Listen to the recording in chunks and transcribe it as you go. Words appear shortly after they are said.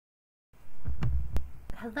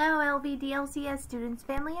Hello LVDLCS students,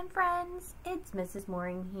 family, and friends. It's Mrs.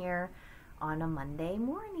 Mohring here on a Monday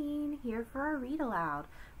morning, here for a read aloud.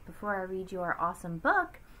 Before I read you our awesome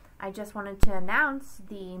book, I just wanted to announce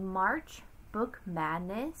the March Book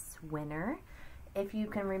Madness winner. If you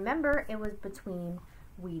can remember, it was between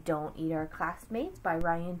We Don't Eat Our Classmates by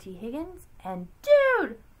Ryan T. Higgins and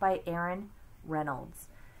Dude by Aaron Reynolds.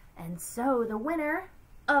 And so the winner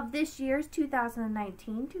of this year's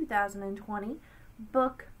 2019-2020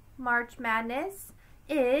 Book March Madness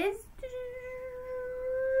is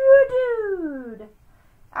Dude.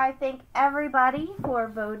 I thank everybody for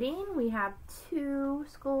voting. We have two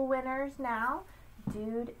school winners now,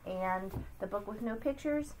 Dude and the book with no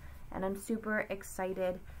pictures, and I'm super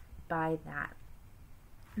excited by that.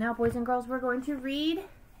 Now, boys and girls, we're going to read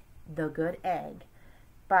The Good Egg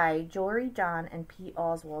by Jory, John, and P.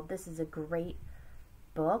 Oswald. This is a great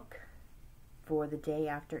book for the day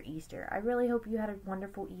after Easter. I really hope you had a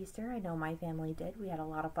wonderful Easter. I know my family did. We had a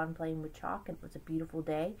lot of fun playing with chalk. It was a beautiful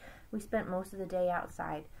day. We spent most of the day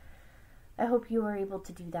outside. I hope you were able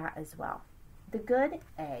to do that as well. The Good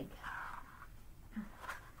Egg.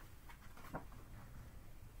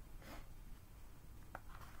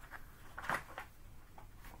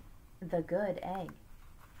 The Good Egg.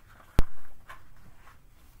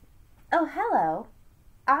 Oh, hello.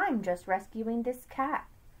 I'm just rescuing this cat.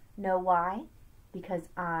 Know why? Because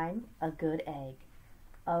I'm a good egg.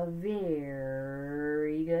 A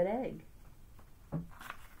very good egg.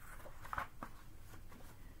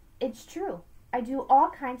 It's true. I do all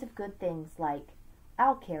kinds of good things like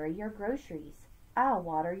I'll carry your groceries. I'll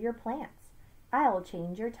water your plants. I'll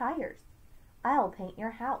change your tires. I'll paint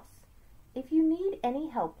your house. If you need any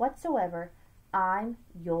help whatsoever, I'm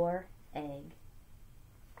your egg.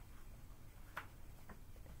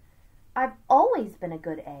 I've always been a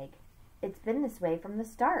good egg. It's been this way from the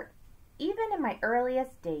start, even in my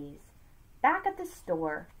earliest days. Back at the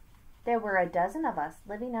store, there were a dozen of us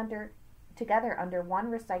living together under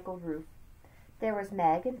one recycled roof. There was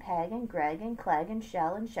Meg and Peg and Greg and Clegg and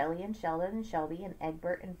Shell and Shelley and Sheldon and Shelby and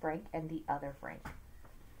Egbert and Frank and the other Frank.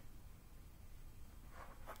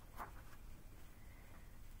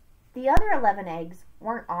 The other 11 eggs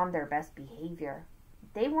weren't on their best behavior.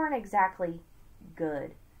 They weren't exactly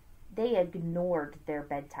good. They ignored their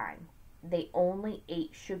bedtime. They only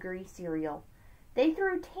ate sugary cereal. They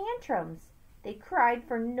threw tantrums. They cried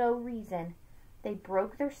for no reason. They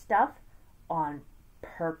broke their stuff on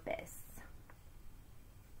purpose.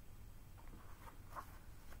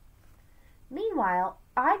 Meanwhile,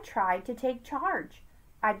 I tried to take charge.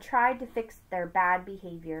 I tried to fix their bad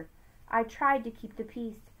behavior. I tried to keep the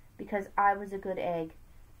peace because I was a good egg.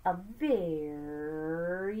 A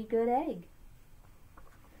very good egg.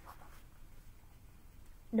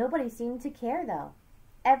 Nobody seemed to care, though.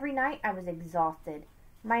 Every night I was exhausted.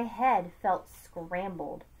 My head felt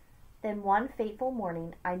scrambled. Then one fateful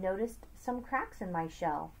morning I noticed some cracks in my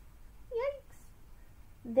shell. Yikes!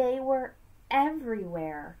 They were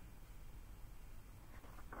everywhere.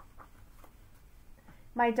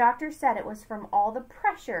 My doctor said it was from all the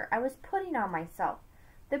pressure I was putting on myself.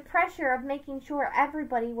 The pressure of making sure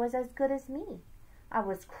everybody was as good as me. I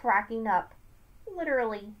was cracking up.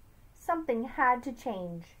 Literally. Something had to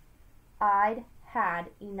change. I'd had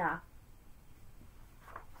enough.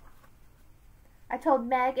 I told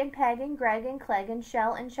Meg and Peg and Greg and Clegg and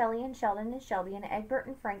Shell and Shelley and Sheldon and Shelby and Egbert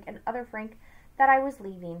and Frank and other Frank that I was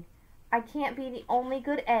leaving. I can't be the only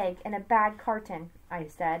good egg in a bad carton, I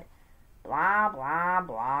said. Blah, blah,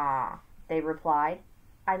 blah, they replied.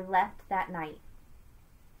 I left that night.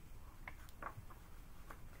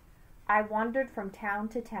 I wandered from town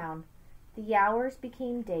to town. The hours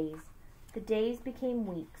became days. The days became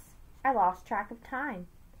weeks. I lost track of time.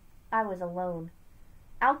 I was alone.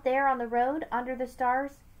 Out there on the road, under the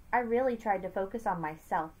stars, I really tried to focus on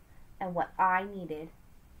myself and what I needed.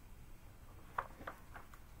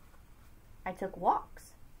 I took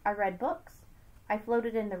walks. I read books. I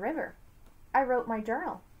floated in the river. I wrote my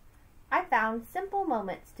journal. I found simple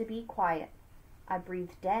moments to be quiet. I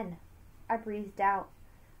breathed in. I breathed out.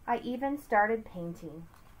 I even started painting.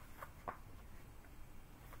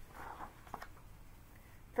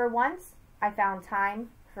 For once, I found time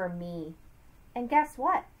for me. And guess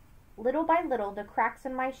what? Little by little, the cracks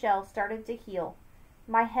in my shell started to heal.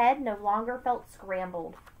 My head no longer felt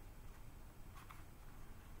scrambled.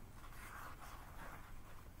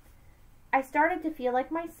 I started to feel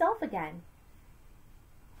like myself again.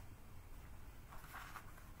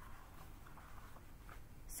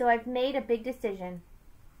 So I've made a big decision.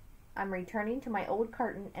 I'm returning to my old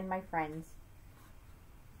carton and my friends.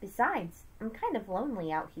 Besides, I'm kind of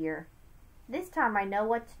lonely out here. This time I know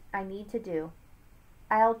what I need to do.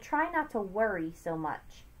 I'll try not to worry so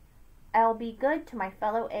much. I'll be good to my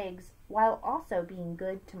fellow eggs while also being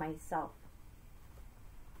good to myself.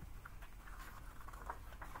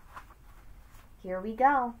 Here we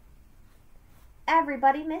go.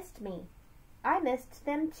 Everybody missed me. I missed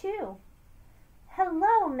them too.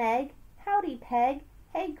 Hello, Meg. Howdy, Peg.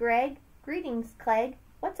 Hey, Greg. Greetings, Clegg.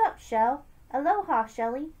 What's up, Shell? Aloha,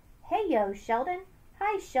 Shelly. Hey, yo, Sheldon.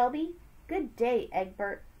 Hi, Shelby. Good day,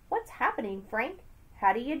 Egbert. What's happening, Frank?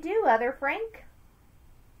 How do you do, other Frank?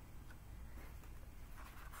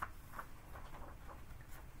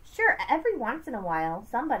 Sure, every once in a while,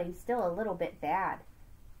 somebody's still a little bit bad.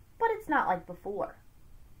 But it's not like before.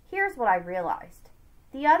 Here's what I realized.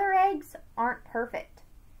 The other eggs aren't perfect,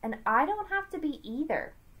 and I don't have to be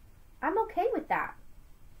either. I'm okay with that.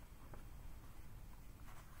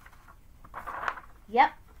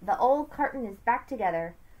 Yep, the old carton is back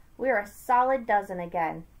together. We're a solid dozen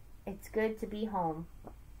again. It's good to be home.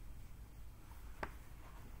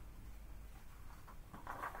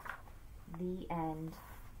 The end.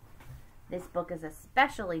 This book is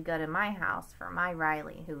especially good in my house for my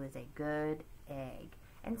Riley, who is a good egg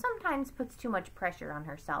and sometimes puts too much pressure on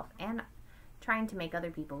herself and trying to make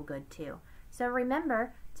other people good too. So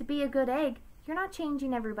remember, to be a good egg, you're not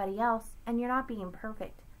changing everybody else and you're not being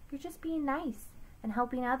perfect. You're just being nice and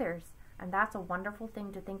helping others. And that's a wonderful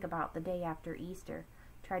thing to think about the day after Easter.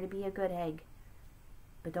 Try to be a good egg,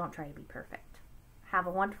 but don't try to be perfect. Have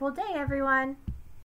a wonderful day, everyone.